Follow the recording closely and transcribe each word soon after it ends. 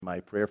my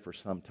prayer for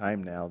some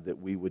time now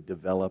that we would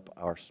develop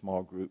our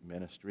small group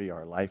ministry,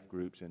 our life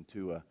groups,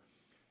 into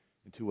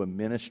a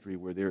ministry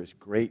where there is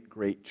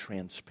great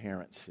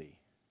transparency,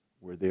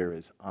 where there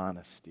is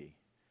honesty,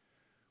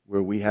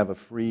 where we have a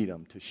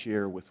freedom to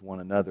share with one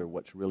another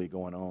what's really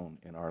going on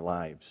in our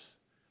lives,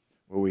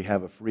 where we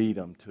have a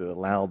freedom to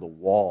allow the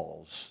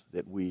walls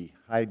that we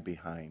hide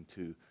behind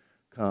to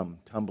come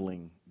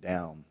tumbling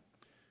down.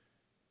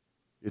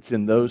 It's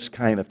in those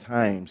kind of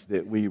times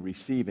that we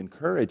receive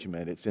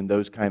encouragement. It's in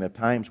those kind of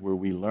times where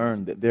we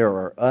learn that there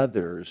are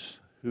others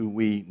who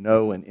we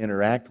know and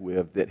interact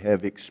with that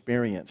have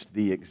experienced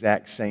the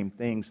exact same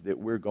things that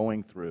we're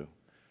going through.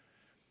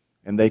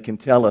 And they can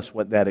tell us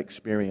what that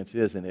experience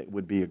is, and it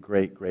would be a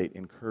great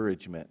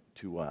encouragement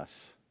to us.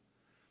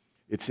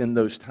 It's in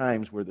those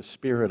times where the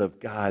Spirit of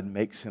God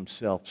makes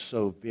Himself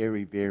so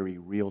very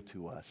real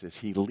to us as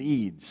He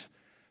leads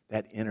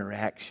that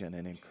interaction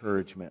and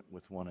encouragement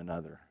with one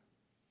another.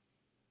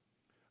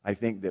 I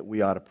think that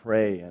we ought to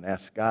pray and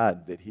ask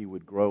God that He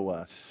would grow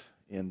us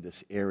in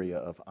this area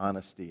of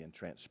honesty and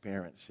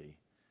transparency,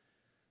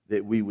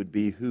 that we would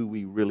be who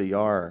we really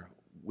are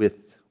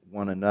with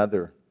one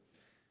another,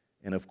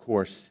 and of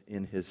course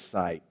in His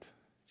sight. It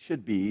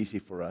should be easy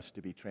for us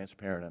to be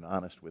transparent and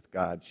honest with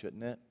God,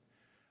 shouldn't it?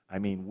 I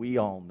mean, we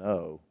all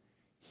know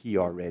He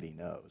already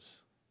knows.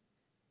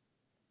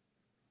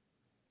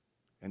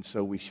 And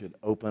so we should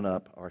open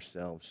up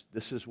ourselves.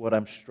 This is what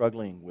I'm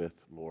struggling with,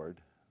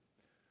 Lord.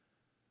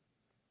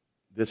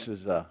 This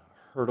is a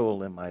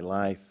hurdle in my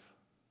life.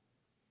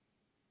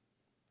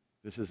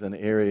 This is an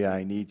area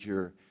I need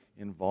your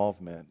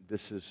involvement.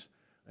 This is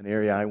an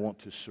area I want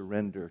to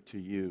surrender to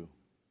you.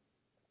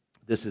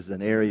 This is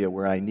an area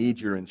where I need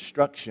your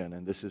instruction,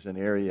 and this is an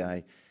area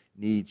I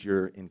need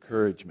your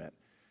encouragement.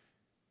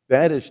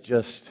 That is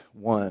just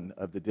one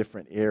of the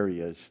different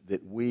areas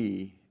that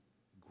we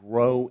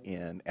grow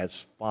in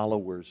as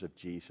followers of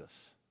Jesus,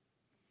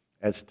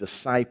 as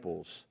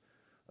disciples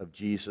of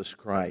Jesus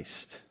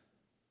Christ.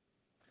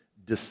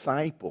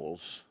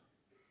 Disciples,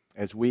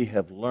 as we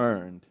have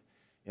learned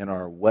in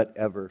our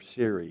Whatever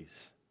series,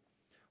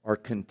 are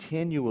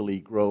continually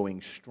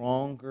growing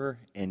stronger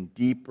and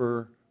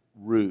deeper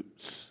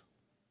roots.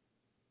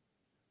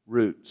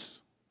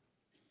 Roots.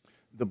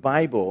 The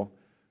Bible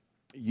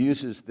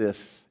uses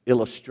this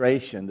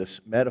illustration, this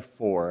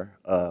metaphor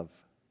of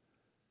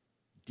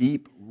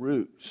deep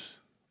roots,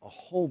 a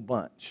whole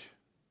bunch,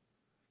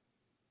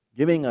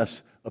 giving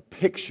us a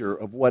picture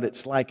of what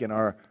it's like in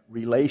our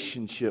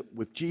relationship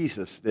with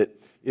Jesus, that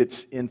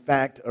it's in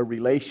fact a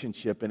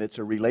relationship, and it's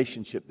a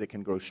relationship that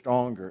can grow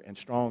stronger and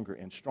stronger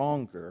and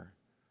stronger.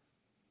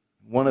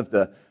 One of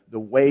the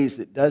ways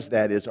it does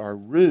that is our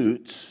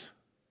roots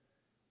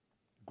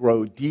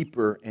grow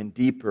deeper and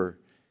deeper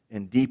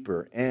and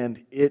deeper,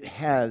 and it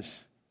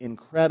has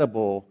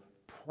incredible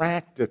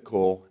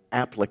practical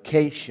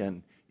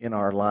application in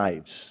our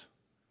lives.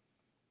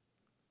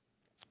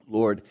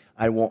 Lord,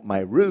 I want my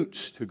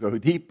roots to go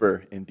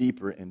deeper and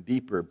deeper and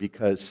deeper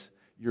because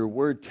your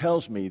word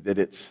tells me that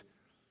it's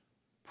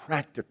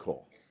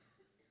practical.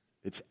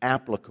 It's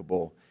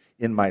applicable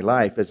in my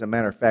life. As a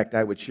matter of fact,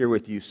 I would share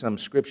with you some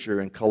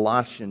scripture in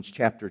Colossians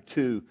chapter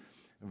 2,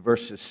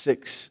 verses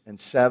 6 and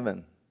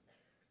 7.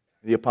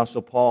 The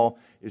Apostle Paul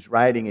is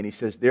writing and he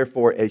says,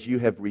 "Therefore, as you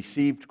have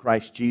received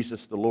Christ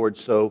Jesus the Lord,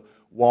 so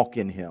walk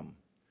in Him.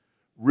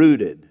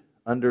 Rooted,"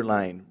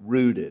 underline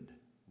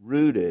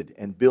rooted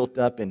and built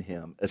up in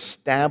Him,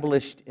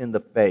 established in the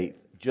faith,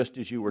 just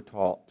as you were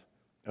taught,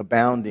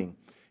 abounding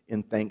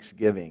in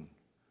thanksgiving.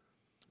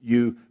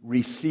 You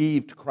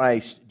received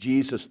Christ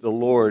Jesus the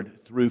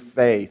Lord through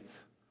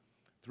faith,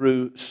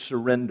 through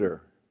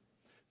surrender,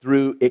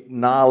 through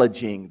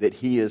acknowledging that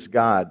He is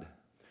God.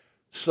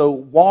 So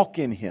walk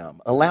in Him.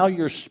 Allow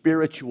your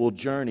spiritual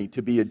journey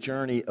to be a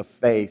journey of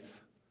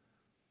faith,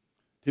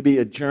 to be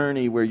a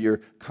journey where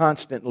you're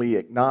constantly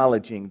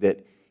acknowledging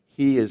that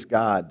He is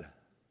God,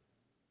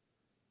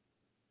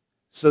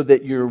 so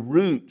that your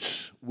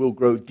roots will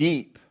grow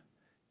deep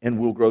and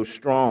will grow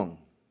strong.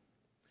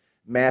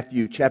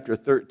 Matthew chapter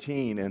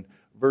 13 and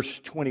verse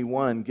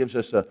 21 gives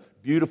us a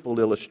beautiful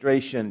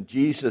illustration.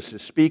 Jesus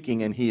is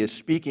speaking, and He is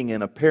speaking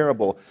in a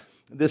parable.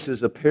 This is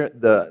the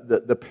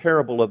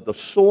parable of the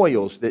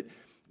soils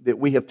that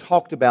we have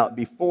talked about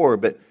before,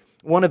 but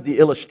one of the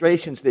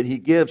illustrations that He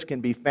gives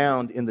can be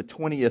found in the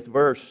 20th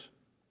verse,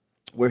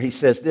 where He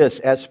says this,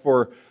 "As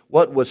for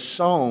what was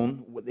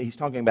sown," He's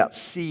talking about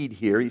seed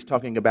here. He's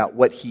talking about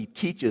what He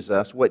teaches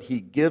us, what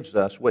He gives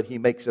us, what He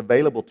makes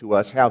available to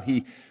us, how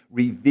He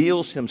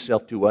reveals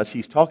Himself to us.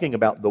 He's talking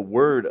about the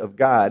Word of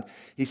God.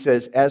 He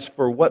says, "As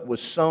for what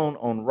was sown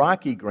on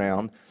rocky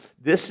ground,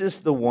 this is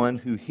the one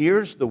who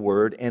hears the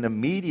Word and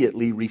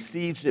immediately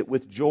receives it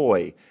with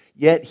joy.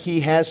 Yet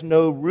he has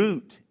no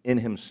root in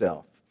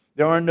himself."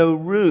 There are no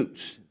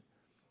roots.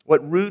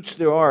 What roots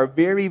there are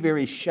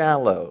very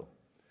shallow.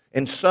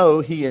 And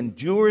so he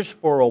endures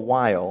for a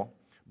while,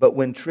 but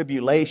when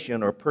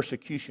tribulation or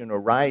persecution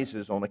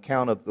arises on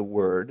account of the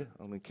Word,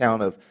 on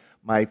account of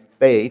my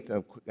faith,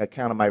 on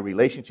account of my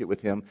relationship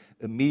with Him,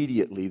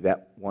 immediately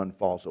that one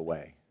falls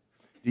away.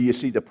 Do you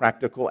see the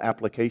practical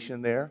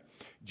application there?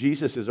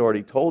 Jesus has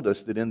already told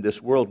us that in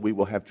this world we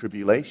will have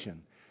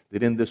tribulation,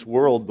 that in this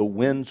world the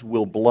winds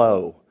will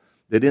blow,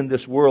 that in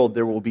this world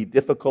there will be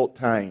difficult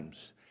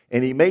times.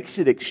 And he makes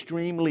it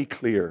extremely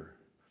clear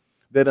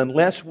that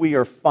unless we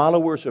are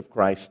followers of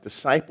Christ,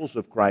 disciples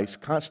of Christ,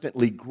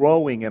 constantly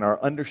growing in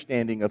our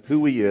understanding of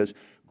who he is,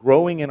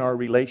 growing in our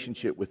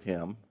relationship with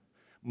him,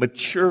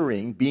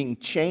 maturing, being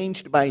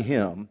changed by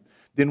him,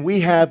 then we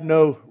have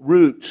no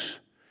roots.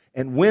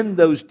 And when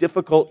those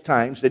difficult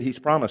times that he's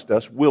promised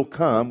us will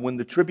come, when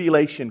the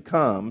tribulation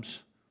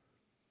comes,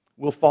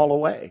 we'll fall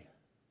away.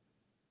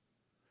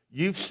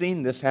 You've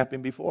seen this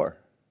happen before.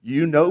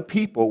 You know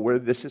people where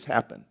this has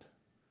happened.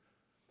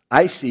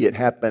 I see it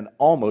happen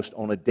almost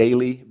on a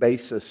daily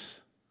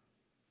basis.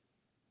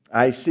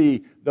 I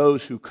see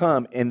those who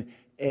come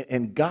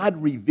and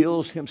God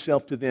reveals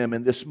himself to them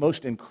in this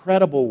most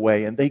incredible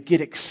way, and they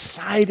get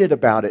excited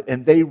about it,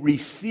 and they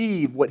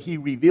receive what he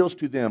reveals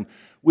to them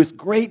with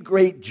great,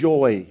 great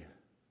joy.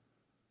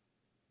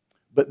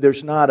 But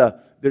there's not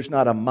a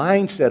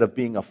mindset of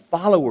being a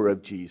follower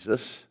of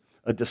Jesus,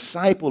 a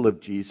disciple of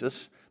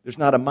Jesus. There's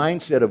not a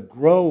mindset of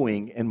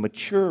growing and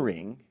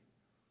maturing.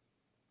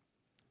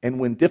 And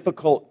when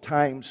difficult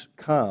times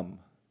come,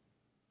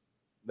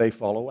 they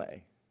fall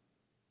away.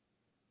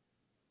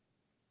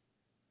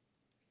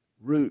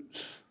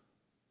 Roots.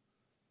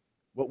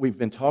 What we've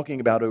been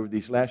talking about over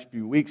these last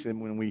few weeks, and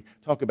when we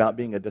talk about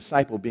being a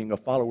disciple, being a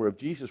follower of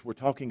Jesus, we're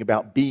talking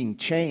about being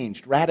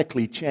changed,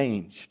 radically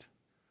changed.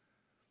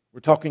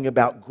 We're talking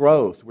about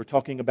growth. We're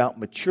talking about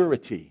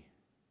maturity.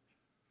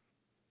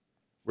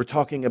 We're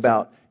talking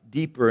about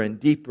deeper and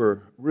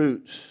deeper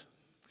roots.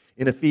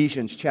 In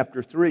Ephesians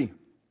chapter 3,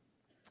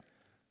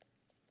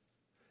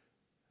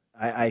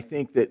 I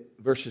think that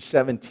verses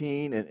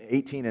 17 and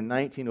 18 and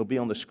 19 will be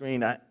on the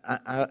screen.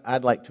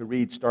 I'd like to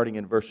read starting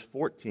in verse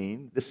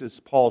 14. This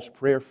is Paul's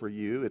prayer for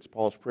you. It's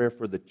Paul's prayer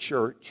for the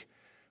church.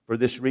 For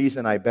this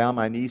reason I bow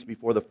my knees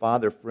before the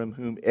Father, from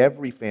whom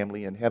every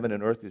family in heaven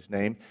and earth is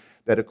named,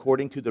 that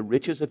according to the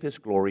riches of his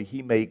glory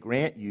he may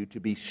grant you to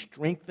be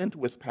strengthened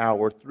with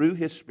power through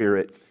his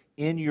Spirit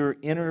in your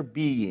inner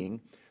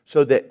being,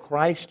 so that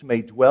Christ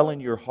may dwell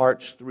in your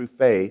hearts through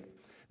faith,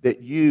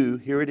 that you,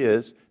 here it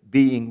is,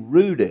 being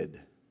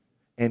rooted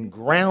and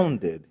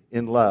grounded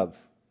in love,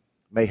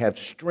 may have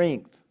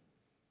strength.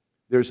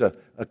 There's a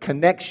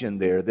connection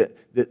there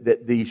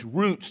that these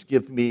roots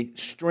give me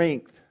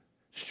strength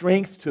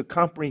to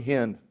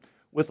comprehend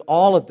with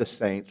all of the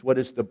saints what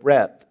is the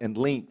breadth and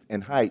length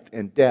and height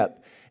and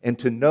depth, and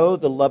to know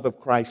the love of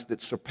Christ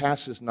that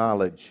surpasses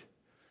knowledge,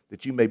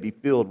 that you may be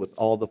filled with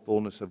all the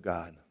fullness of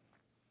God.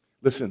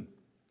 Listen,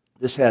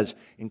 this has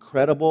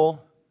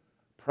incredible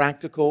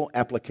practical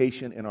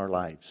application in our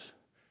lives.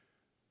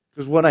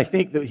 Because what I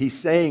think that he's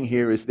saying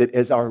here is that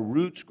as our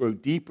roots grow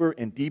deeper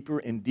and deeper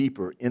and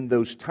deeper in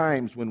those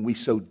times when we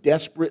so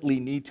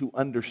desperately need to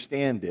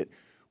understand it,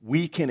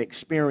 we can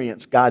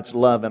experience God's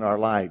love in our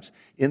lives.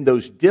 In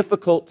those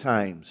difficult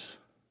times,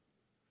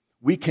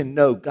 we can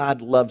know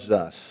God loves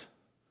us.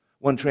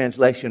 One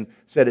translation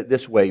said it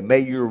this way: may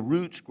your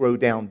roots grow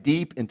down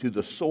deep into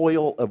the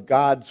soil of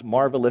God's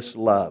marvelous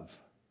love.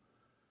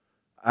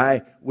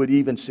 I would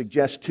even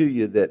suggest to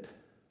you that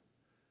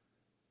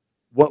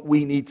what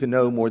we need to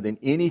know more than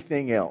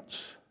anything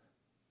else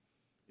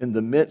in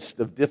the midst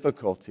of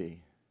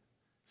difficulty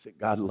is that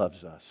God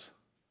loves us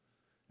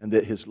and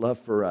that his love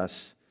for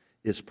us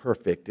is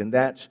perfect. And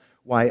that's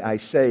why I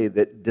say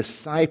that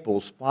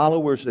disciples,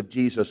 followers of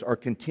Jesus, are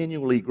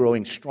continually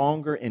growing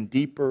stronger and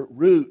deeper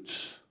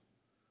roots.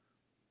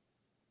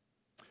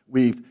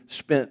 We've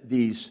spent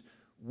these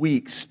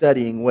weeks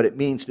studying what it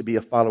means to be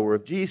a follower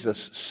of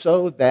Jesus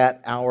so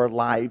that our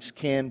lives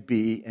can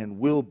be and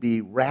will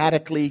be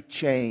radically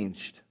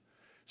changed,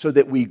 so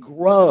that we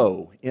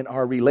grow in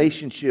our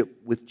relationship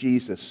with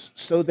Jesus,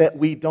 so that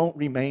we don't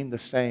remain the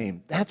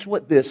same. That's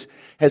what this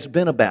has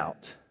been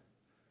about.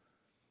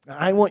 Now,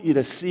 I want you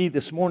to see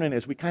this morning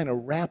as we kind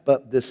of wrap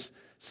up this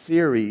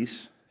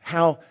series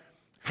how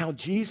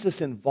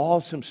Jesus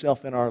involves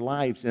himself in our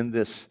lives in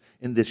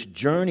this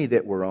journey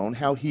that we're on,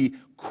 how he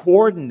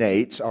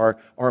coordinates our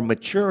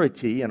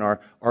maturity and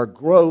our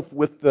growth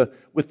with the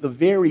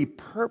very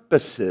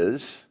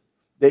purposes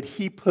that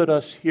he put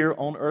us here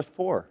on earth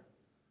for.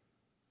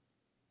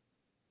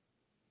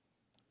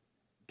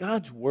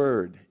 God's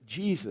Word,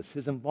 Jesus,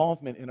 his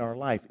involvement in our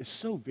life is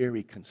so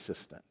very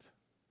consistent.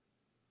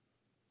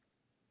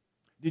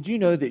 Did you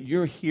know that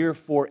you're here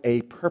for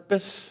a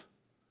purpose?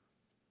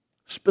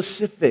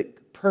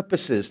 Specific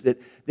purposes that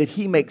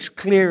he makes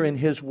clear in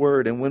his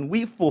Word. And when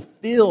we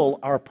fulfill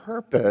our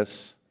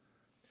purpose,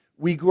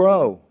 we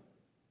grow.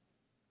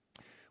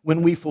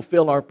 When we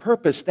fulfill our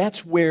purpose,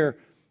 that's where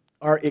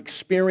our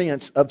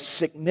experience of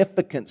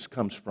significance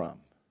comes from.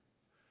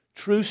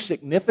 True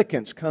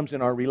significance comes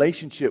in our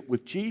relationship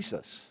with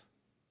Jesus.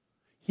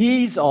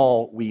 He's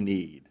all we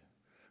need.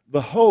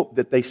 The hope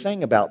that they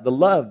sang about, the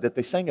love that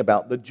they sang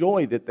about, the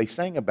joy that they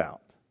sang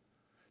about.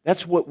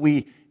 That's what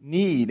we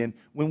need. And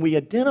when we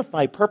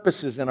identify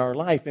purposes in our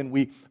life and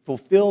we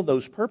fulfill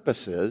those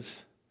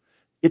purposes,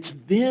 It's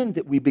then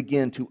that we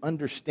begin to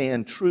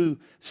understand true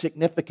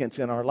significance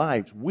in our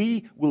lives.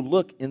 We will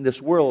look in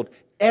this world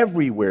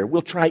everywhere.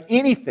 We'll try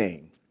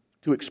anything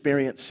to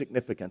experience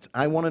significance.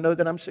 I want to know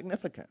that I'm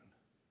significant.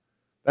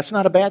 That's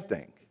not a bad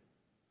thing.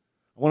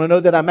 I want to know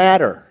that I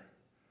matter.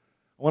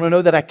 I want to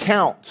know that I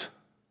count.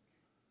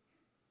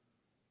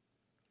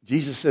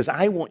 Jesus says,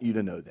 I want you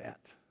to know that.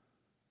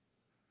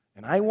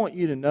 And I want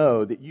you to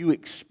know that you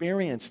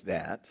experience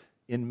that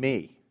in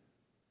me.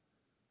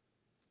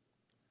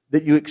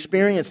 That you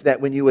experience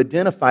that when you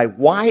identify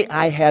why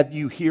I have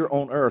you here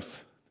on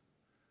earth.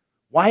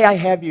 Why I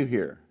have you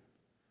here.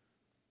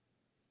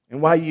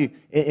 And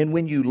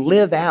when you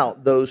live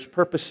out those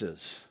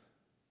purposes.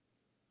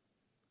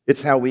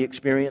 It's how we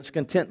experience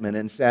contentment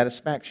and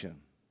satisfaction.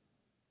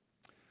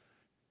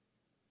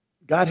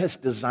 God has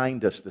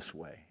designed us this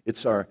way.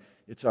 It's our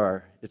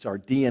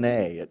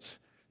DNA.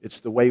 It's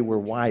the way we're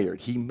wired.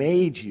 He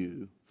made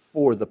you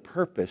for the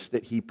purpose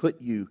that He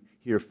put you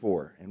here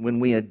for. And when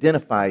we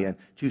identify and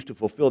choose to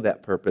fulfill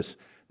that purpose,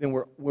 then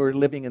we're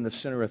living in the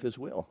center of His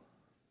will.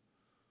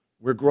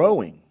 We're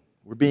growing.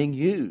 We're being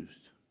used.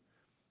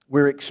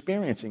 We're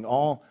experiencing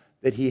all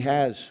that He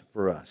has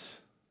for us.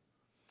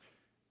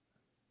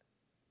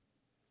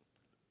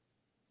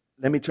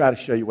 Let me try to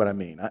show you what I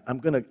mean. I'm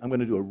going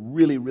to do a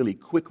really, really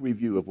quick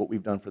review of what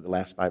we've done for the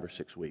last 5 or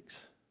 6 weeks.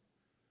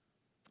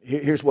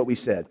 Here's what we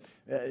said.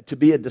 To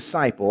be a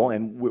disciple,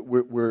 and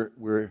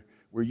we're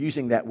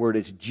using that word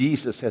as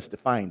Jesus has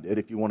defined it.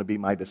 If you want to be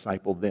my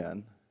disciple,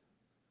 then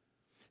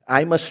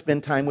I must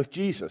spend time with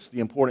Jesus. The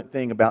important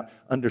thing about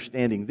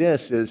understanding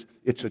this is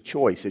it's a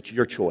choice. It's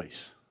your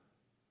choice.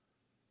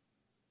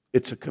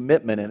 It's a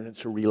commitment and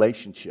it's a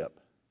relationship.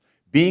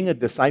 Being a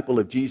disciple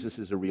of Jesus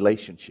is a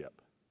relationship.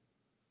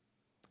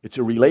 It's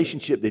a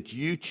relationship that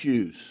you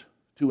choose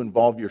to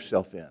involve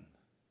yourself in.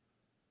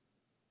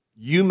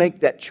 You make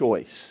that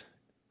choice.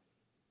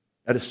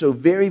 That is so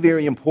very,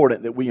 very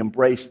important that we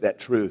embrace that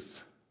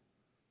truth.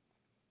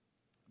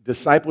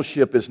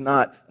 Discipleship is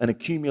not an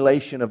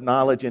accumulation of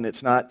knowledge and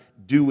it's not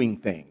doing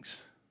things.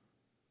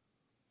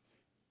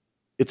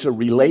 It's a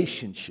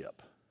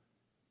relationship.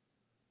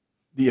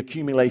 The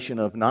accumulation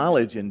of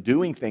knowledge and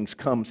doing things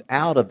comes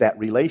out of that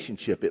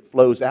relationship. It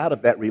flows out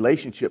of that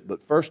relationship.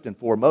 But first and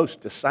foremost,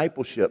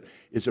 discipleship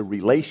is a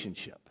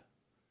relationship.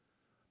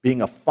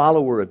 Being a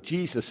follower of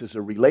Jesus is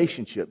a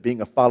relationship. Being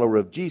a follower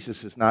of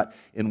Jesus is not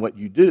in what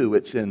you do.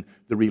 It's in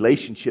the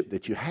relationship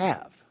that you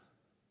have.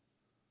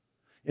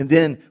 And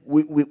then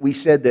we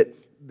said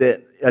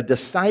that a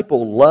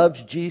disciple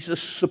loves Jesus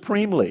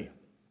supremely,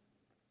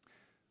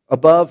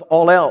 above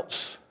all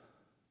else.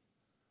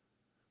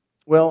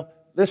 Well,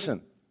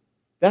 listen,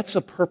 that's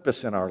a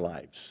purpose in our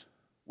lives.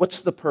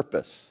 What's the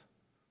purpose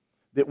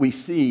that we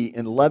see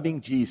in loving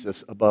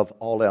Jesus above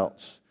all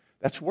else?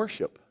 That's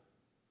worship.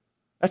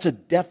 That's a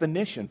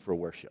definition for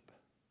worship.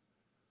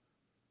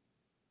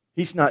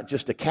 He's not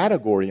just a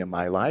category in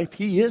my life.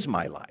 He is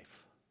my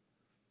life.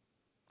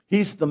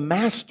 He's the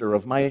master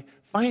of my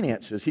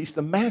finances. He's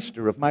the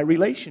master of my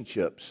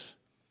relationships.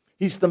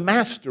 He's the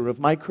master of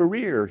my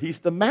career. He's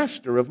the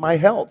master of my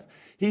health.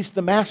 He's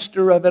the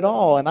master of it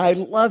all, and I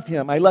love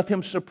Him. I love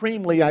Him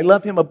supremely. I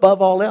love Him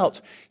above all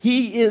else.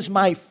 He is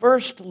my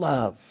first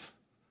love.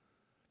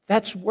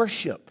 That's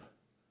worship.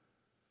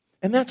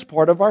 And that's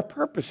part of our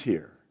purpose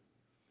here.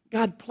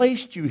 God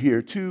placed you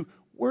here to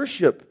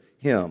worship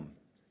Him.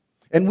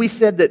 And we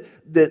said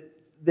that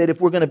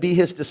if we're going to be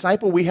His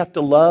disciple, we have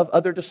to love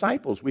other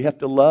disciples. We have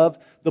to love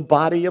the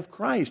body of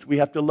Christ. We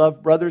have to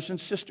love brothers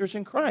and sisters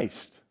in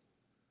Christ.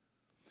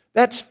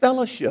 That's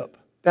fellowship.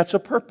 That's a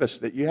purpose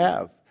that you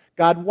have.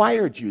 God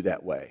wired you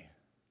that way.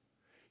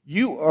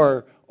 You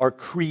are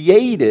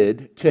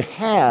created to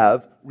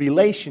have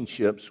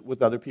relationships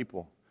with other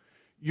people.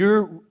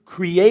 You're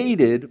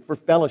created for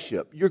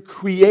fellowship. You're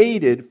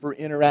created for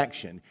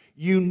interaction.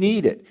 You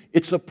need it.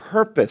 It's a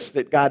purpose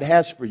that God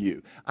has for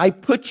you. I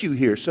put you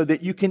here so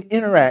that you can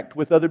interact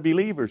with other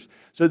believers,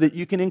 so that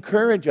you can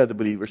encourage other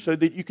believers, so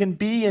that you can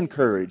be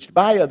encouraged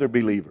by other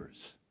believers,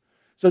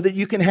 so that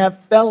you can have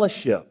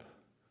fellowship,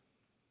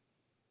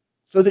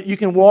 so that you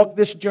can walk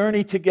this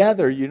journey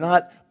together. You're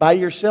not by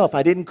yourself.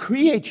 I didn't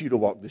create you to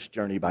walk this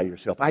journey by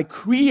yourself. I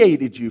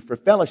created you for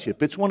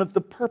fellowship. It's one of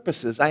the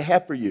purposes I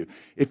have for you.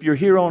 If you're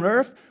here on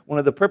earth, one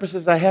of the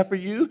purposes I have for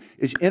you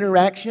is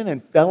interaction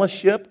and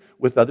fellowship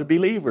with other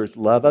believers.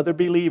 Love other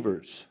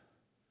believers.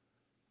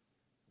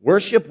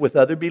 Worship with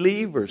other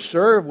believers.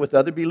 Serve with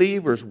other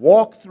believers.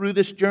 Walk through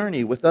this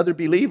journey with other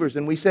believers.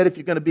 And we said if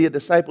you're going to be a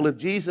disciple of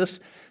Jesus,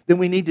 then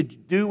we need to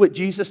do what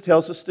Jesus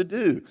tells us to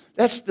do.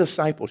 That's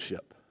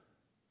discipleship.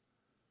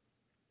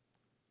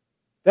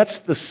 That's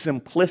the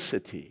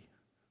simplicity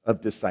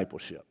of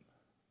discipleship.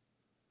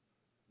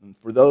 And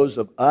for those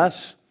of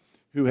us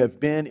who have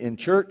been in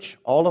church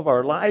all of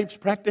our lives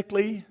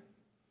practically,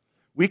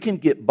 we can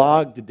get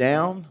bogged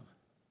down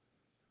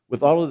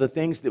with all of the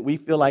things that we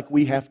feel like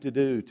we have to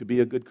do to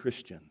be a good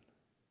Christian.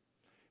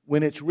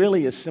 When it's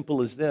really as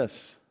simple as this,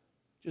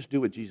 just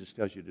do what Jesus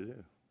tells you to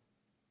do.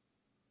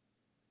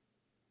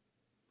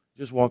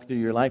 Just walk through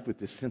your life with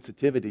this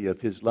sensitivity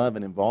of His love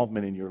and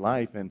involvement in your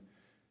life and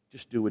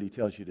just do what He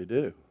tells you to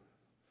do.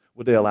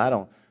 Well, Dale, I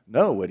don't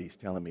know what He's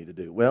telling me to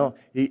do. Well,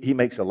 he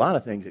makes a lot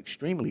of things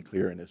extremely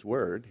clear in His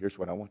Word. Here's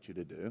what I want you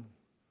to do.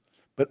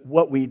 But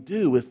what we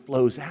do, it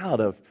flows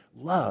out of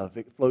love.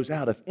 It flows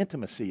out of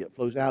intimacy. It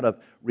flows out of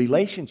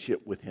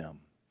relationship with Him.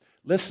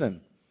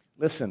 Listen,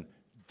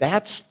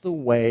 that's the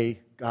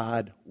way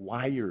God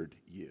wired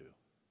you.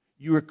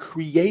 You were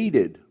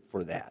created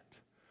for that.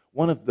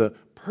 One of the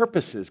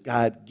purposes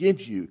God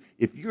gives you,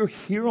 if you're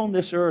here on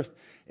this earth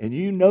and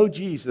you know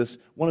Jesus,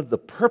 one of the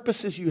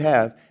purposes you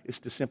have is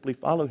to simply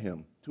follow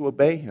Him, to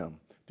obey Him,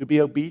 to be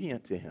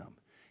obedient to Him.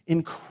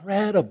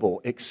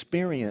 Incredible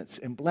experience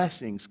and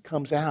blessings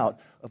comes out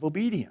of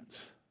obedience.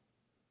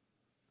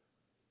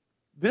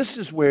 This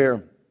is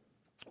where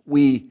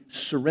we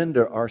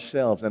surrender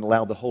ourselves and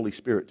allow the Holy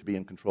Spirit to be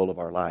in control of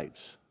our lives.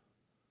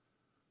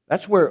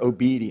 That's where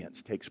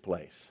obedience takes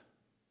place.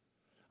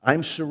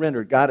 I'm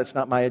surrendered. God, it's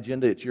not my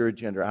agenda, it's your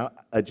agenda.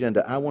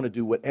 I want to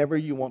do whatever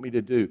you want me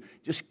to do.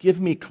 Just give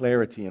me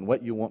clarity in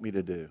what you want me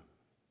to do.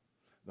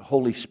 The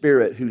Holy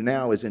Spirit, who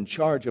now is in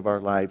charge of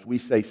our lives, we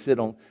say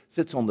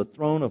sits on the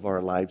throne of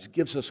our lives,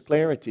 gives us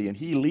clarity, and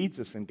He leads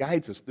us and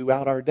guides us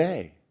throughout our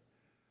day.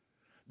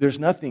 There's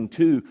nothing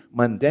too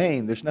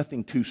mundane. There's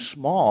nothing too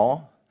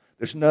small.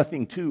 There's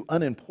nothing too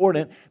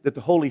unimportant that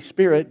the Holy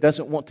Spirit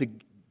doesn't want to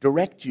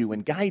direct you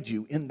and guide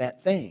you in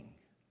that thing.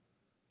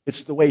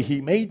 It's the way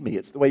He made me.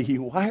 It's the way He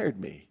wired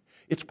me.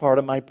 It's part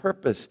of my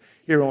purpose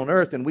here on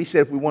earth. And we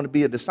said if we want to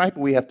be a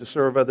disciple, we have to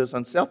serve others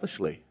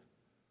unselfishly.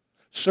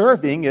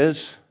 Serving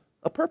is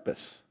a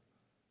purpose.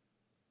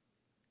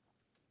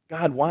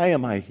 God, why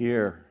am I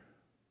here?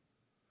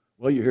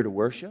 Well, you're here to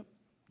worship.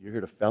 You're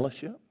here to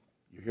fellowship.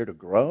 You're here to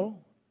grow.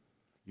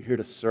 You're here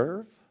to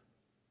serve.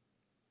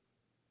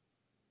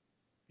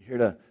 You're here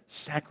to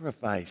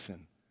sacrifice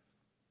and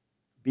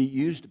be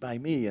used by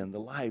me in the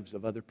lives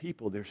of other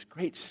people. There's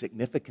great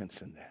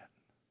significance in that.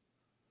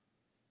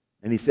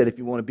 And He said, if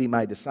you want to be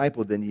my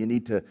disciple, then you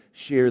need to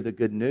share the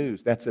good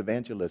news. That's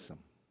evangelism.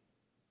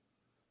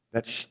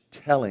 That's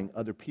telling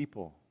other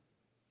people.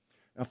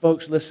 Now,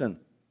 folks, listen.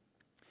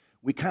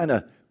 We kind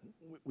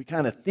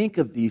of think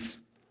of these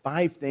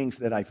 5 things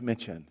that I've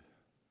mentioned,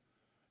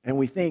 and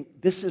we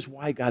think this is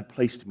why God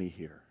placed me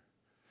here.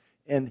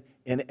 And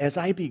as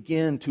I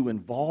begin to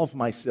involve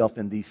myself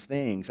in these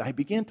things, I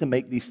begin to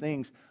make these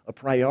things a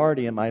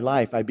priority in my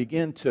life. I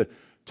begin to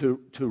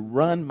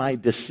run my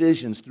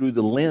decisions through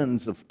the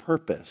lens of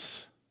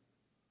purpose.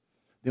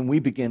 Then we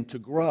begin to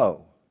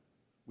grow.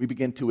 We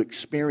begin to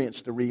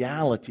experience the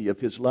reality of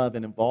His love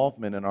and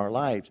involvement in our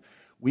lives.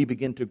 We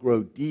begin to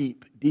grow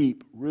deep,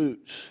 deep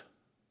roots.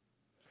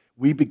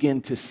 We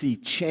begin to see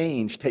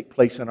change take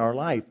place in our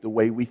life, the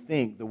way we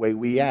think, the way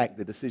we act,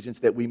 the decisions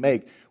that we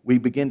make. We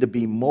begin to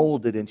be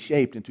molded and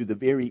shaped into the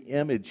very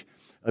image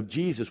of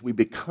Jesus. We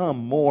become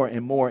more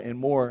and more and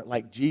more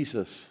like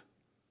Jesus.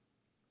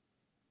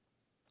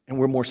 And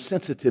we're more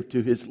sensitive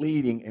to His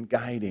leading and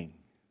guiding.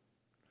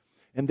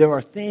 And there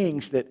are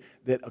things that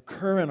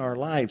occur in our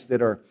lives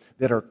that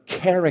are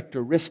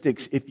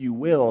characteristics, if you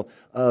will,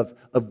 of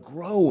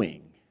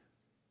growing,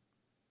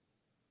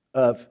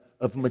 of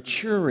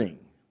maturing,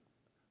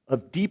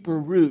 of deeper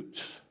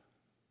roots.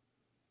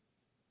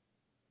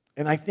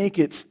 And I think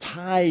it's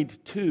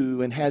tied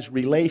to and has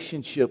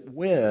relationship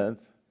with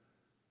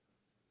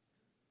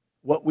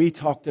what we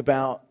talked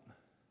about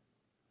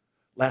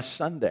last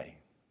Sunday.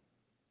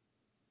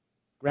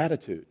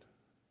 Gratitude.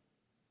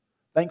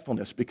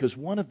 Thankfulness, because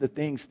one of the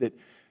things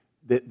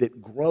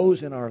that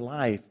grows in our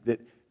life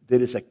that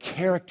is a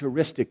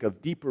characteristic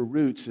of deeper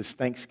roots is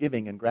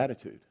thanksgiving and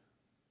gratitude.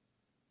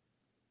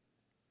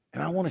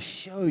 And I want to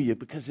show you,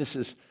 because this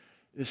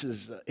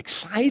is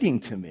exciting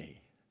to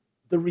me,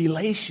 the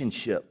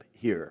relationship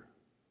here.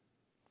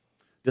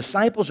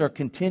 Disciples are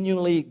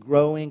continually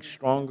growing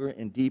stronger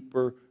and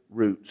deeper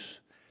roots.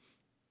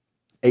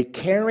 A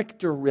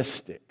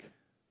characteristic,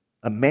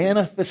 a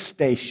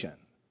manifestation,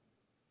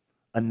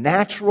 a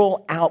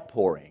natural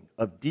outpouring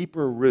of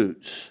deeper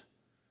roots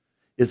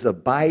is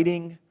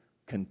abiding,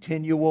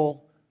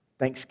 continual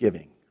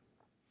thanksgiving.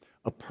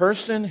 A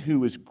person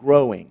who is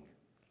growing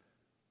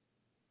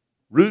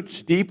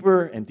roots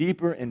deeper and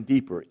deeper and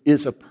deeper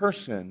is a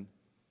person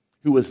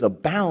who is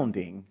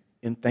abounding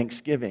in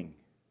thanksgiving,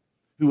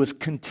 who is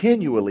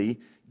continually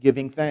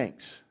giving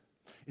thanks.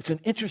 It's an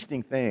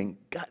interesting thing.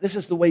 God, this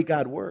is the way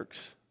God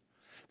works.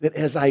 That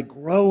as I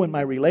grow in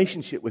my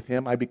relationship with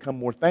Him, I become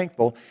more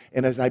thankful.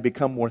 And as I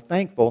become more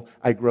thankful,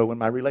 I grow in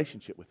my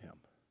relationship with Him.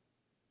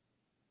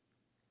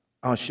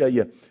 I'll show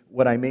you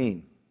what I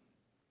mean.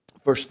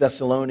 1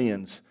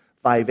 Thessalonians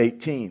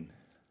 5:18.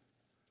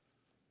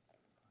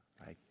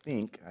 I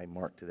think I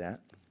marked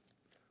that.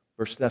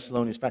 1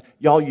 Thessalonians 5.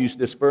 Y'all used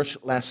this verse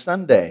last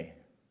Sunday.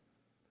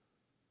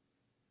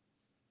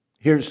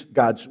 Here's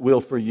God's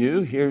will for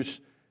you. Here's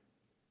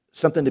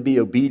something to be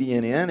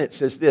obedient in. It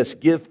says this: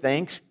 give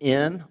thanks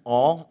in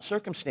all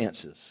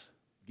circumstances.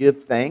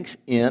 Give thanks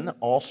in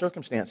all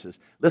circumstances.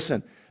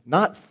 Listen,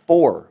 not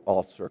for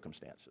all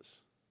circumstances.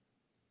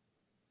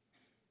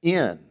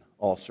 in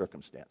all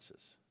circumstances.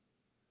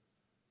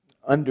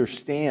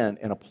 Understand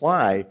and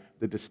apply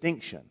the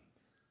distinction.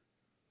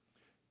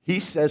 He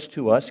says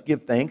to us,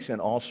 give thanks in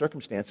all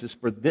circumstances,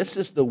 for this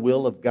is the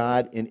will of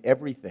God in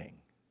everything.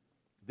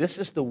 This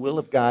is the will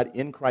of God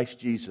in Christ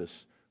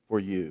Jesus for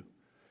you.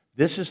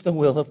 This is the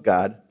will of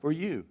God for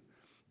you.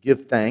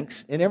 Give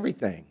thanks in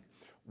everything.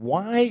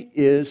 Why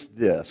is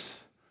this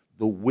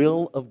the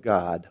will of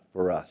God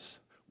for us?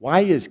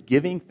 Why is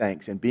giving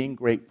thanks and being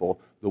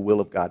grateful the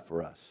will of God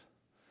for us?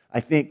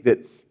 I think that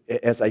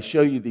as I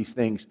show you these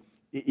things,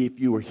 if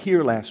you were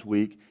here last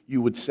week,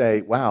 you would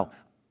say, wow,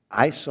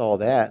 I saw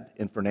that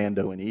in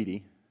Fernando and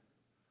Edie.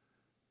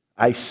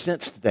 I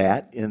sensed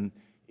that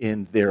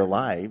in their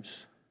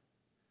lives.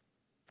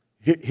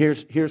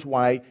 Here's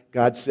why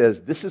God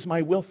says, this is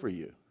my will for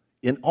you.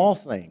 In all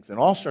things, in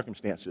all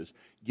circumstances,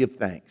 give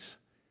thanks.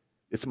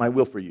 It's my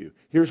will for you.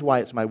 Here's why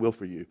it's my will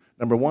for you.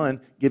 Number one,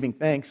 giving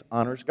thanks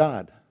honors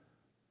God.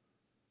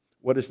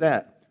 What is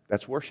that?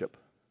 That's worship.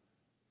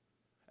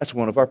 That's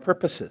one of our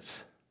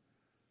purposes.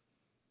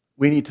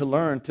 We need to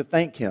learn to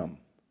thank Him.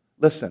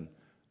 Listen,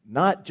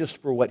 not just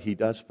for what He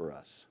does for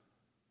us,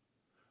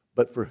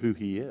 but for who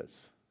He is.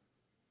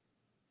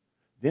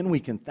 Then we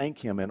can thank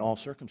Him in all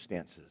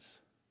circumstances.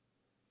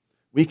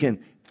 We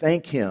can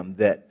thank Him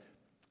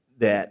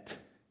that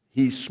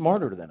He's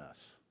smarter than us.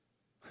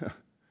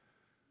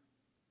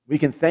 We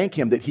can thank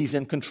Him that He's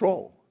in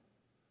control.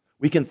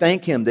 We can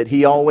thank Him that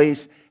He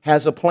always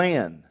has a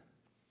plan.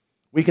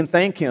 We can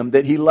thank Him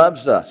that He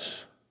loves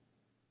us.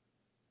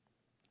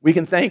 We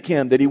can thank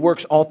Him that He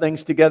works all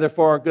things together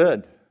for our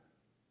good.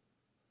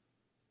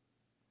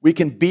 We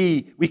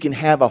can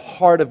have a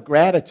heart of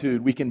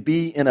gratitude. We can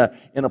be in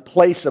a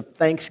place of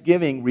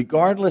thanksgiving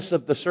regardless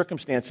of the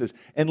circumstances.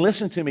 And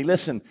listen to me,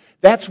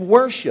 that's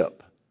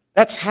worship.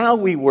 That's how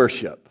we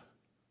worship.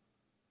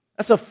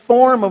 That's a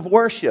form of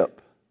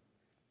worship,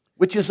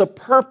 which is a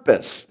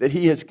purpose that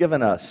He has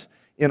given us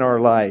in our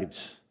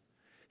lives.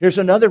 Here's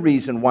another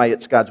reason why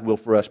it's God's will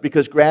for us,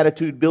 because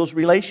gratitude builds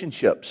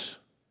relationships.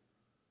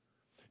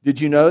 Did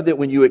you know that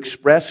when you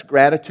express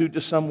gratitude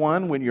to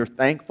someone, when you're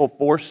thankful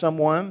for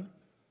someone,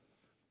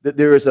 that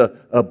there is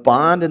a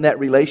bond in that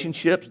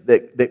relationship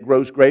that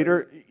grows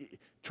greater?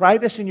 Try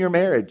this in your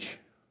marriage.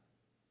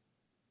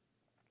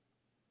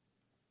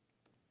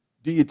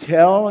 Do you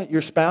tell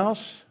your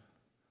spouse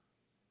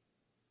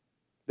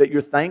that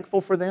you're thankful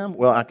for them?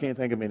 Well, I can't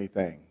think of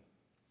anything.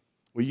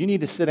 Well, you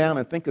need to sit down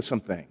and think of some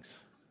things.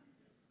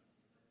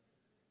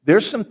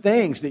 There's some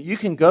things that you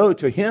can go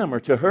to him or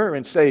to her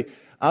and say,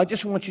 I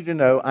just want you to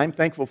know I'm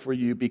thankful for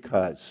you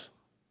because.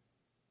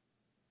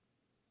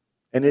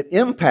 And it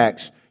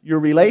impacts your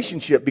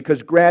relationship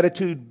because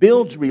gratitude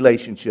builds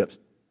relationships.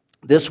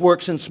 This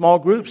works in small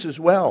groups as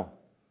well.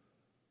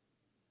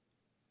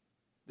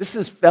 This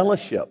is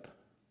fellowship.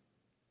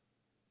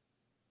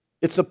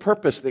 It's a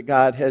purpose that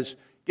God has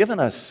given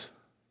us.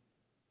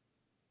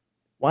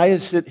 Why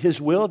is it His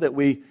will that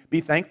we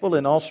be thankful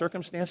in all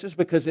circumstances?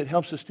 Because it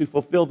helps us to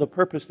fulfill the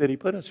purpose that He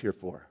put us here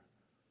for.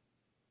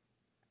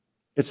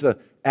 It's an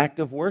act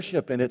of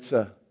worship, and it's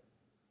a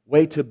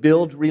way to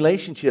build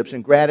relationships,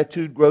 and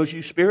gratitude grows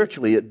you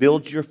spiritually. It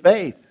builds your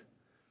faith.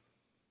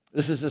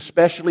 This is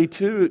especially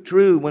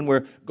true when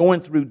we're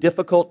going through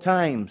difficult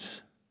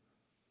times.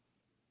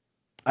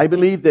 I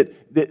believe that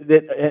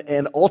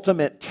an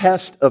ultimate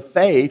test of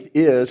faith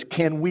is,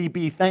 can we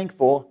be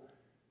thankful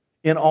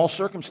in all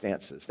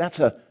circumstances? That's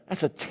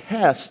a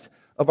test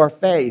of our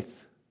faith.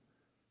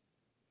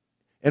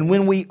 And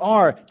when we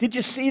are, did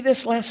you see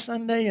this last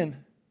Sunday in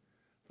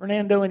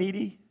Fernando and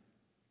Edie?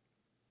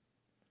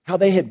 How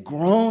they had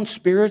grown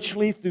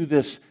spiritually through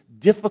this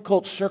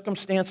difficult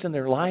circumstance in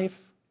their life?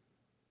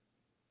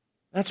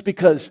 That's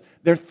because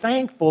they're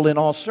thankful in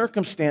all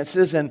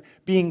circumstances, and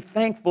being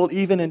thankful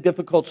even in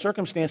difficult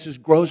circumstances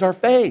grows our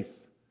faith,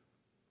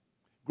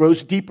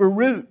 grows deeper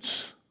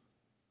roots.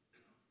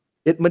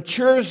 It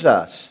matures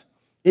us.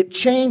 It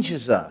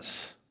changes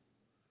us.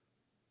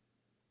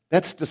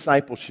 That's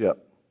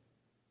discipleship,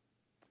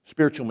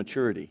 spiritual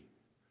maturity,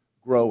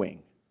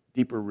 growing,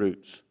 deeper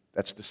roots.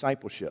 That's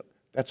discipleship.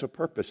 That's a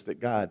purpose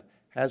that God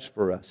has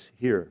for us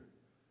here.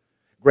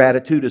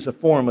 Gratitude is a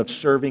form of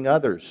serving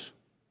others.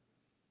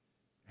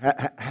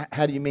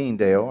 How do you mean,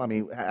 Dale? I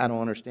mean, I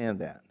don't understand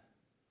that.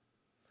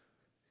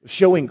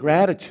 Showing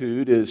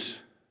gratitude is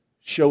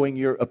showing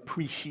your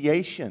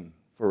appreciation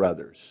for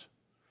others.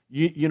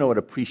 You know what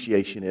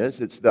appreciation is.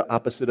 It's the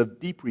opposite of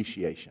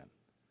depreciation.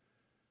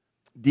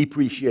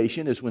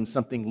 Depreciation is when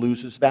something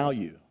loses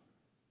value.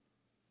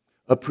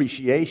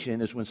 Appreciation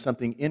is when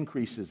something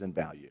increases in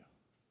value.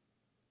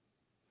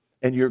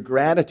 And your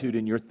gratitude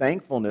and your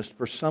thankfulness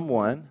for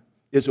someone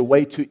is a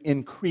way to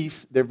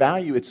increase their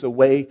value. It's a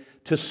way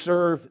to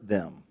serve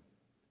them.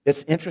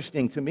 It's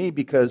interesting to me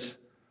because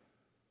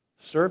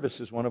service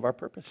is one of our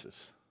purposes.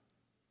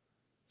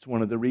 It's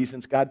one of the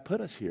reasons God put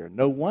us here.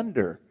 No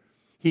wonder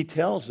He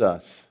tells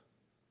us,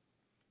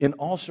 in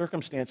all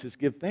circumstances,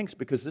 give thanks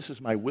because this is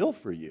my will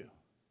for you.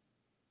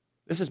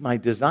 This is my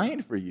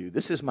design for you.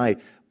 This is my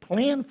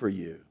plan for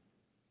you.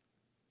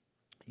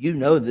 You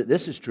know that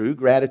this is true.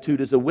 Gratitude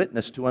is a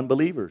witness to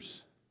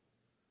unbelievers.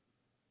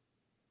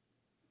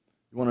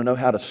 You want to know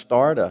how to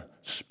start a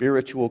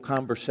spiritual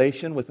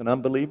conversation with an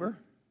unbeliever?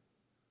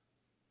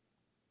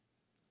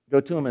 Go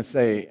to him and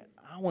say,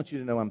 I want you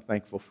to know I'm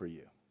thankful for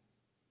you.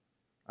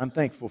 I'm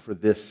thankful for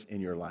this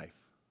in your life.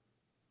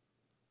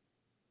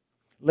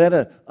 Let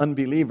an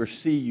unbeliever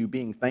see you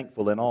being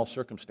thankful in all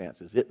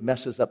circumstances. It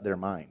messes up their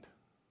mind.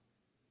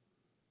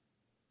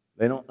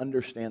 They don't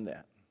understand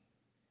that.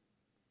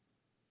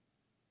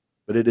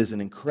 But it is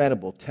an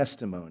incredible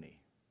testimony,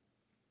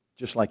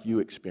 just like you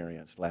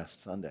experienced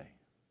last Sunday.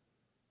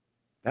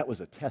 That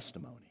was a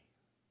testimony.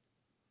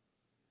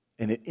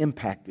 And it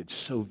impacted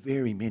so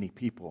very many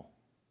people.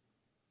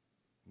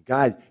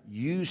 God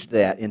used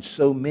that in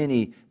so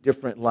many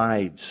different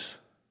lives.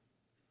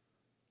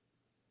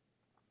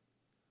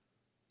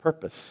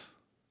 Purpose.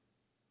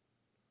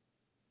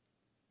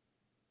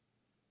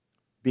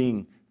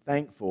 Being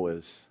thankful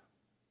is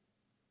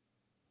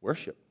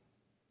worship.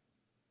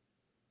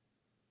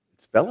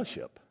 It's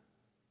fellowship.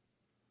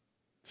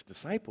 It's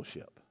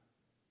discipleship.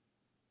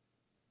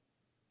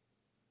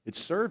 It's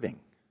serving.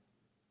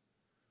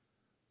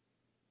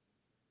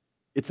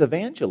 It's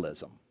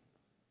evangelism.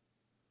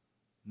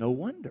 No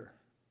wonder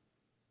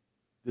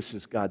this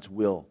is God's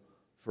will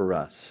for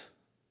us.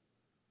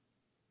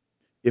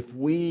 If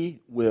we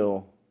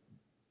will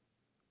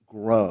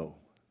grow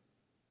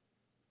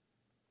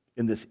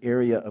in this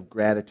area of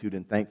gratitude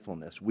and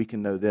thankfulness, we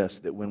can know this,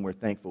 that when we're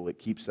thankful, it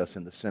keeps us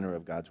in the center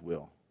of God's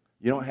will.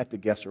 You don't have to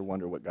guess or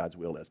wonder what God's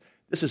will is.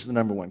 This is the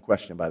number one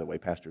question, by the way,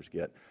 pastors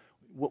get.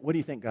 What do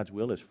you think God's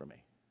will is for me?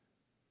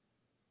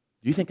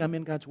 Do you think I'm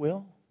in God's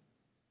will?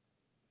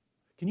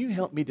 Can you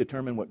help me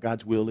determine what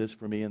God's will is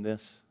for me in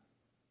this?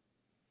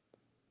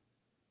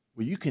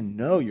 Well, you can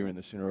know you're in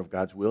the center of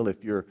God's will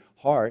if your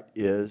heart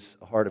is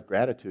a heart of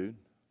gratitude.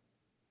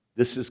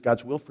 This is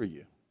God's will for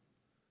you,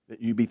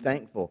 that you be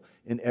thankful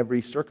in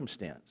every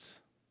circumstance.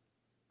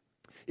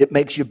 It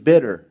makes you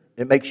bitter.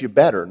 It makes you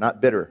better,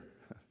 not bitter.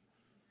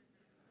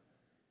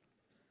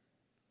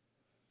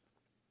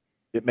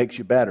 It makes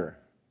you better,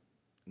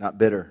 not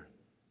bitter.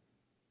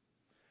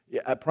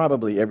 Yeah,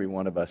 probably every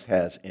one of us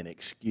has an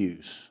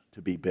excuse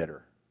to be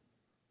bitter.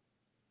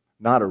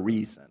 Not a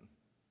reason,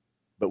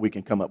 but we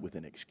can come up with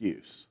an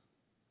excuse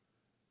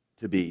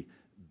to be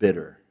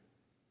bitter.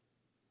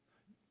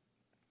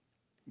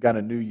 Got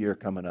a new year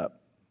coming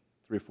up,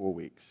 3 or 4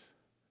 weeks.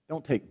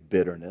 Don't take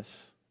bitterness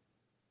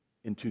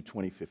into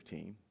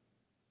 2015.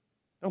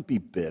 Don't be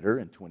bitter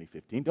in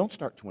 2015. Don't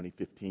start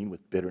 2015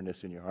 with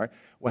bitterness in your heart.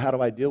 Well, how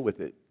do I deal with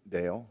it,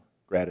 Dale?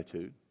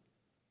 Gratitude.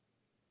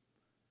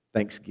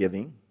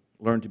 Thanksgiving.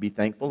 Learn to be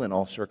thankful in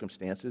all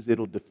circumstances.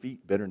 It'll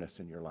defeat bitterness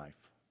in your life.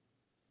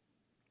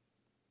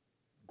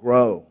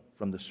 Grow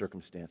from the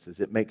circumstances.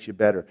 It makes you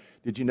better.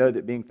 Did you know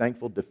that being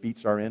thankful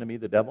defeats our enemy,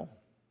 the devil?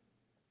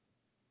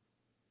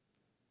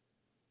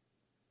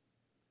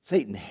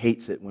 Satan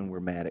hates it when we're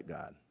mad at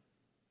God.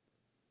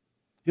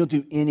 He'll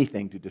do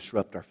anything to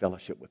disrupt our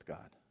fellowship with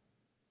God.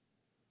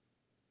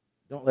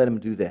 Don't let him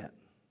do that.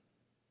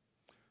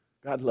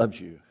 God loves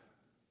you.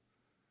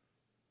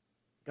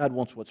 God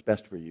wants what's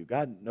best for you.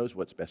 God knows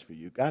what's best for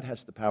you. God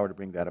has the power to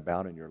bring that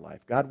about in your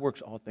life. God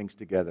works all things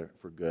together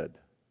for good.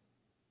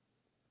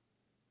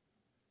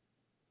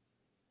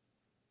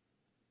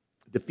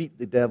 Defeat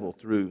the devil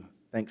through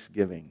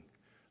thanksgiving.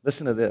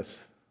 Listen to this.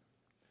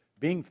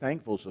 Being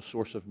thankful is a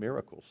source of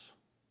miracles.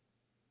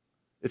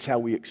 It's how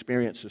we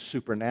experience the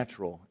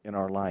supernatural in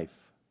our life.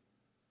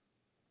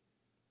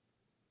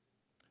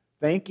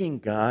 Thanking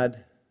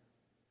God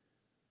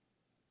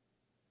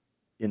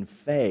in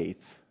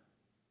faith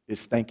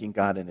is thanking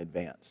God in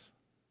advance.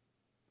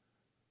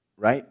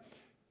 Right?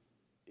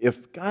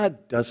 If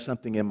God does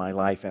something in my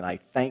life and I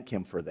thank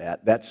Him for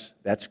that,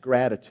 that's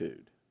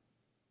gratitude.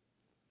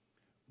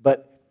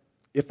 But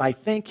if I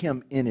thank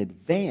Him in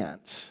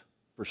advance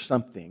for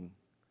something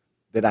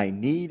that I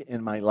need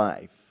in my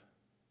life,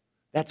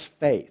 that's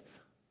faith.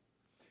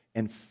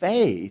 And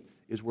faith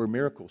is where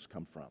miracles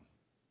come from.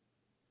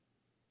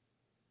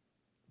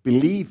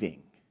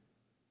 Believing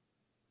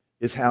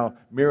is how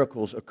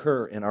miracles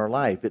occur in our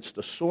life. It's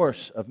the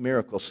source of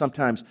miracles.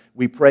 Sometimes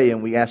we pray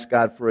and we ask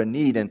God for a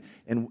need and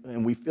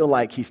we feel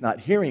like He's not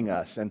hearing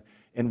us.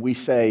 And we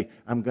say,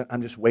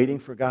 I'm just waiting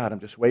for God, I'm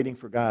just waiting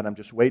for God, I'm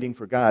just waiting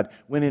for God.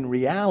 When in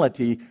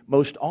reality,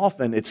 most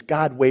often it's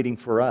God waiting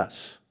for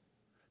us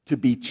to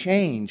be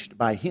changed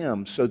by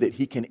Him so that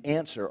He can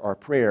answer our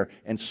prayer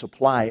and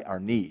supply our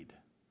need.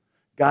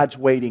 God's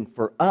waiting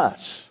for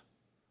us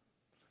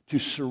to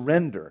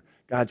surrender.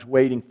 God's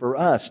waiting for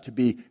us to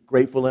be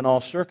grateful in all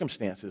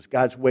circumstances.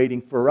 God's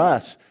waiting for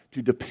us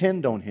to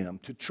depend on Him,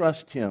 to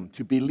trust Him,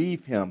 to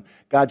believe Him.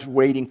 God's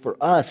waiting for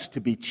us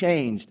to be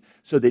changed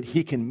so that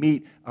He can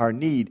meet our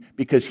need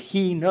because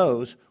He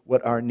knows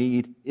what our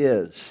need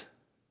is.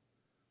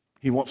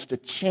 He wants to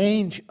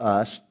change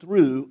us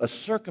through a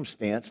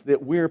circumstance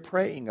that we're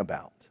praying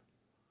about.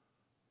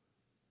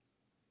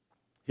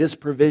 His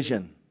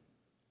provision.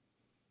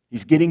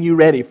 He's getting you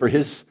ready for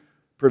His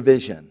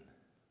provision.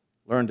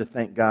 Learn to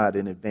thank God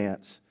in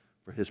advance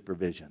for His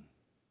provision.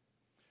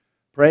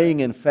 Praying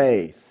in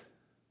faith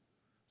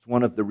is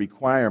one of the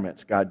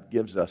requirements God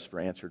gives us for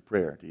answered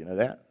prayer. Do you know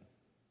that?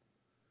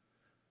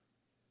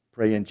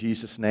 Pray in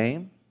Jesus'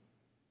 name,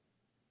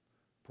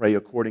 pray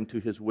according to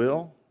His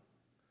will,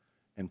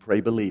 and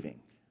pray believing.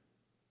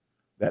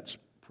 That's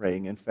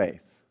praying in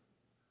faith.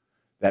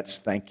 That's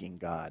thanking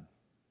God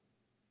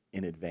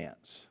in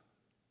advance.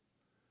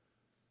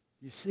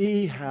 You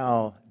see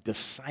how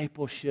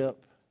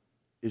discipleship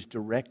is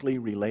directly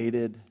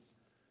related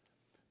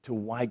to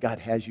why God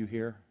has you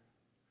here?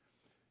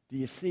 Do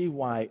you see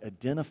why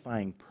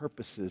identifying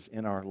purposes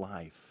in our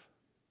life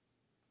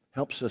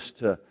helps us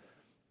to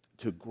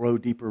grow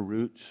deeper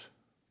roots?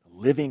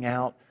 Living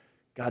out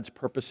God's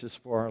purposes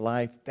for our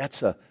life,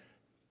 that's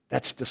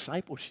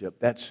discipleship,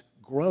 that's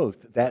growth,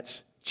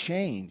 that's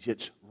change.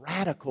 It's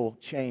radical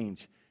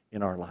change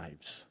in our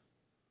lives.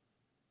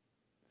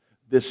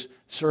 This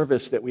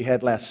service that we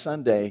had last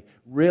Sunday,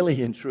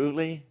 really and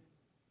truly,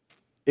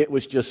 it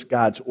was just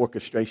God's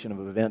orchestration of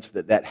events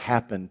that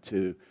happened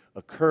to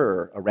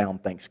occur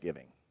around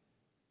Thanksgiving.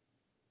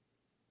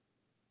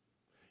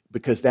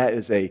 Because that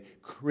is a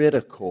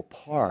critical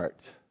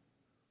part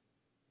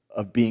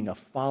of being a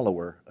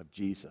follower of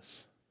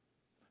Jesus.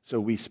 So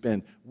we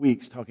spend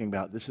weeks talking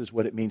about this is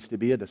what it means to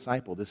be a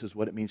disciple. This is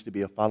what it means to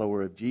be a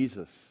follower of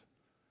Jesus.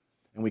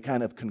 And we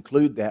kind of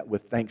conclude that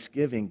with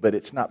Thanksgiving, but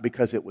it's not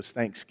because it was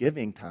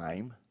Thanksgiving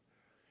time.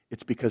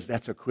 It's because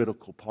that's a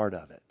critical part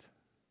of it.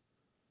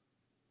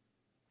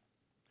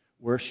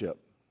 Worship,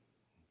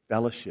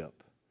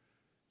 fellowship,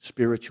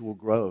 spiritual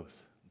growth,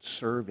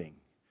 serving,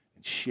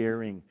 and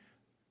sharing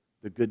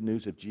the good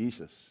news of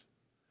Jesus.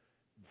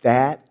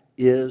 That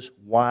is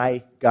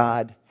why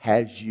God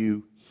has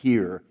you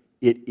here.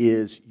 It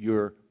is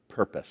your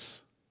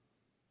purpose.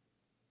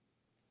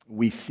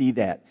 We see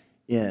that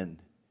in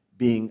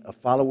being a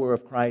follower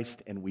of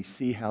Christ, and we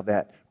see how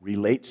that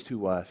relates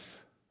to us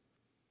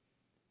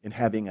in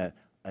having an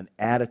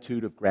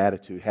attitude of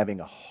gratitude, having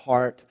a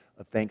heart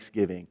of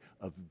thanksgiving,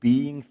 of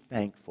being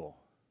thankful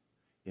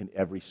in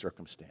every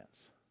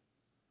circumstance.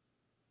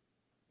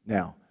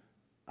 Now,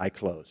 I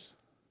close.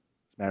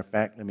 As a matter of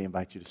fact, let me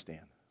invite you to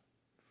stand.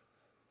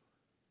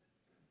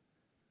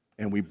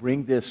 And we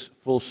bring this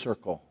full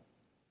circle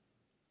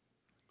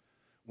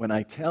when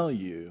I tell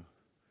you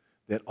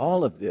that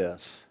all of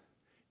this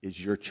is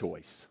your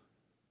choice.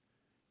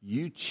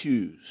 You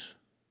choose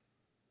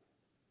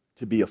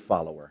to be a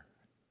follower.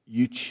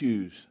 You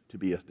choose to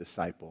be a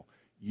disciple.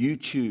 You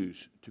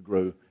choose to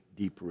grow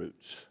deep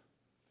roots.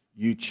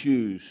 You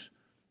choose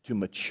to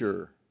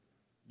mature.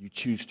 You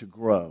choose to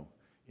grow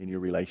in your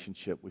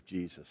relationship with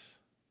Jesus.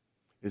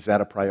 Is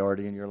that a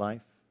priority in your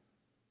life?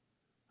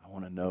 I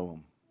want to know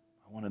Him.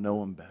 I want to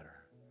know Him better.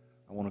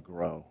 I want to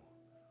grow.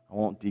 I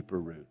want deeper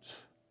roots.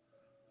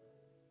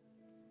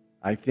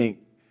 I think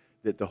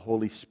that the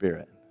Holy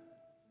Spirit,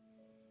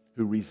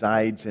 who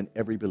resides in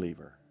every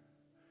believer,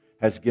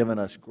 has given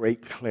us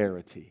great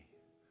clarity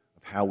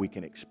of how we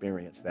can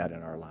experience that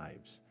in our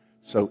lives.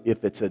 So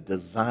if it's a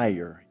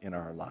desire in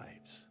our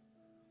lives,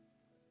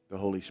 the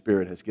Holy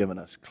Spirit has given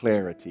us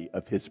clarity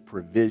of His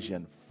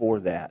provision for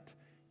that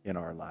in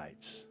our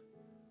lives.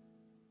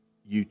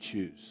 You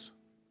choose.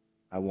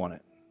 I want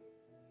it.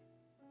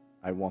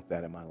 I want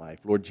that in my life.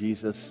 Lord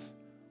Jesus,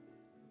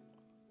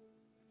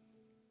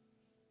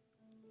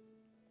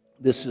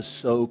 this is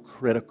so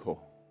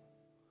critical.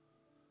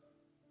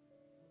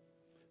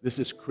 This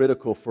is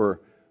critical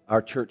for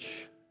our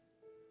church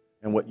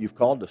and what you've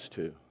called us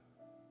to.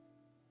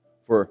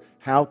 For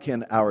how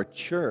can our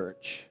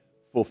church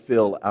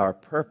fulfill our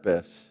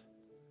purpose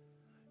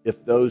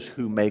if those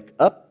who make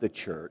up the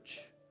church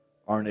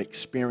aren't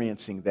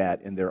experiencing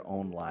that in their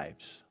own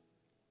lives?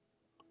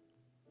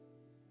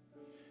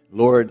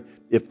 Lord,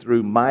 if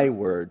through my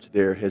words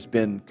there has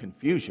been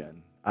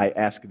confusion, I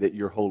ask that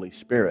your Holy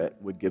Spirit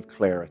would give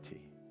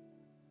clarity.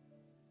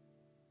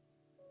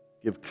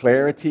 Give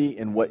clarity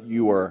in what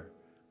you are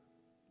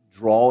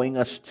drawing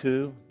us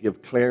to.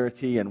 Give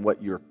clarity in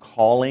what you're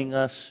calling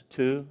us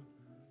to.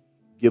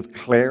 Give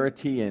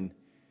clarity in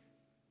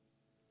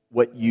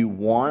what you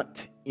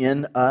want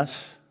in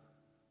us.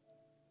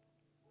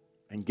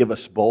 And give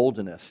us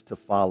boldness to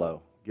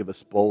follow. Give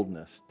us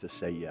boldness to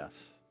say yes.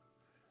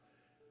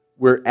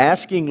 We're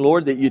asking,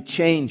 Lord, that you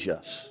change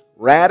us.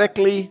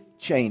 Radically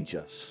change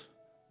us.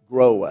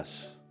 Grow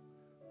us.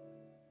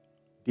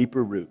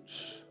 Deeper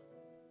roots.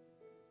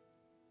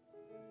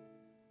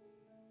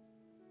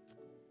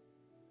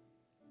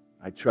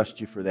 I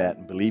trust you for that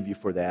and believe you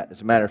for that.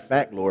 As a matter of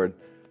fact, Lord,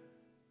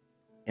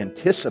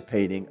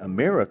 anticipating a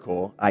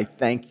miracle, I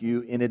thank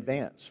you in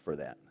advance for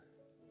that.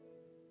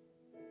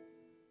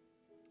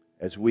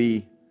 As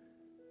we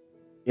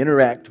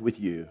interact with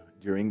you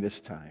during this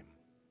time,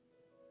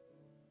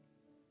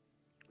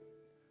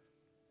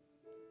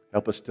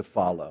 help us to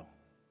follow.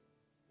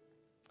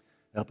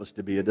 Help us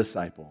to be a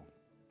disciple.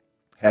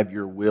 Have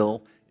your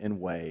will and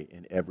way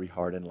in every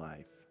heart and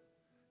life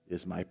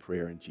is my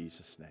prayer in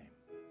Jesus' name.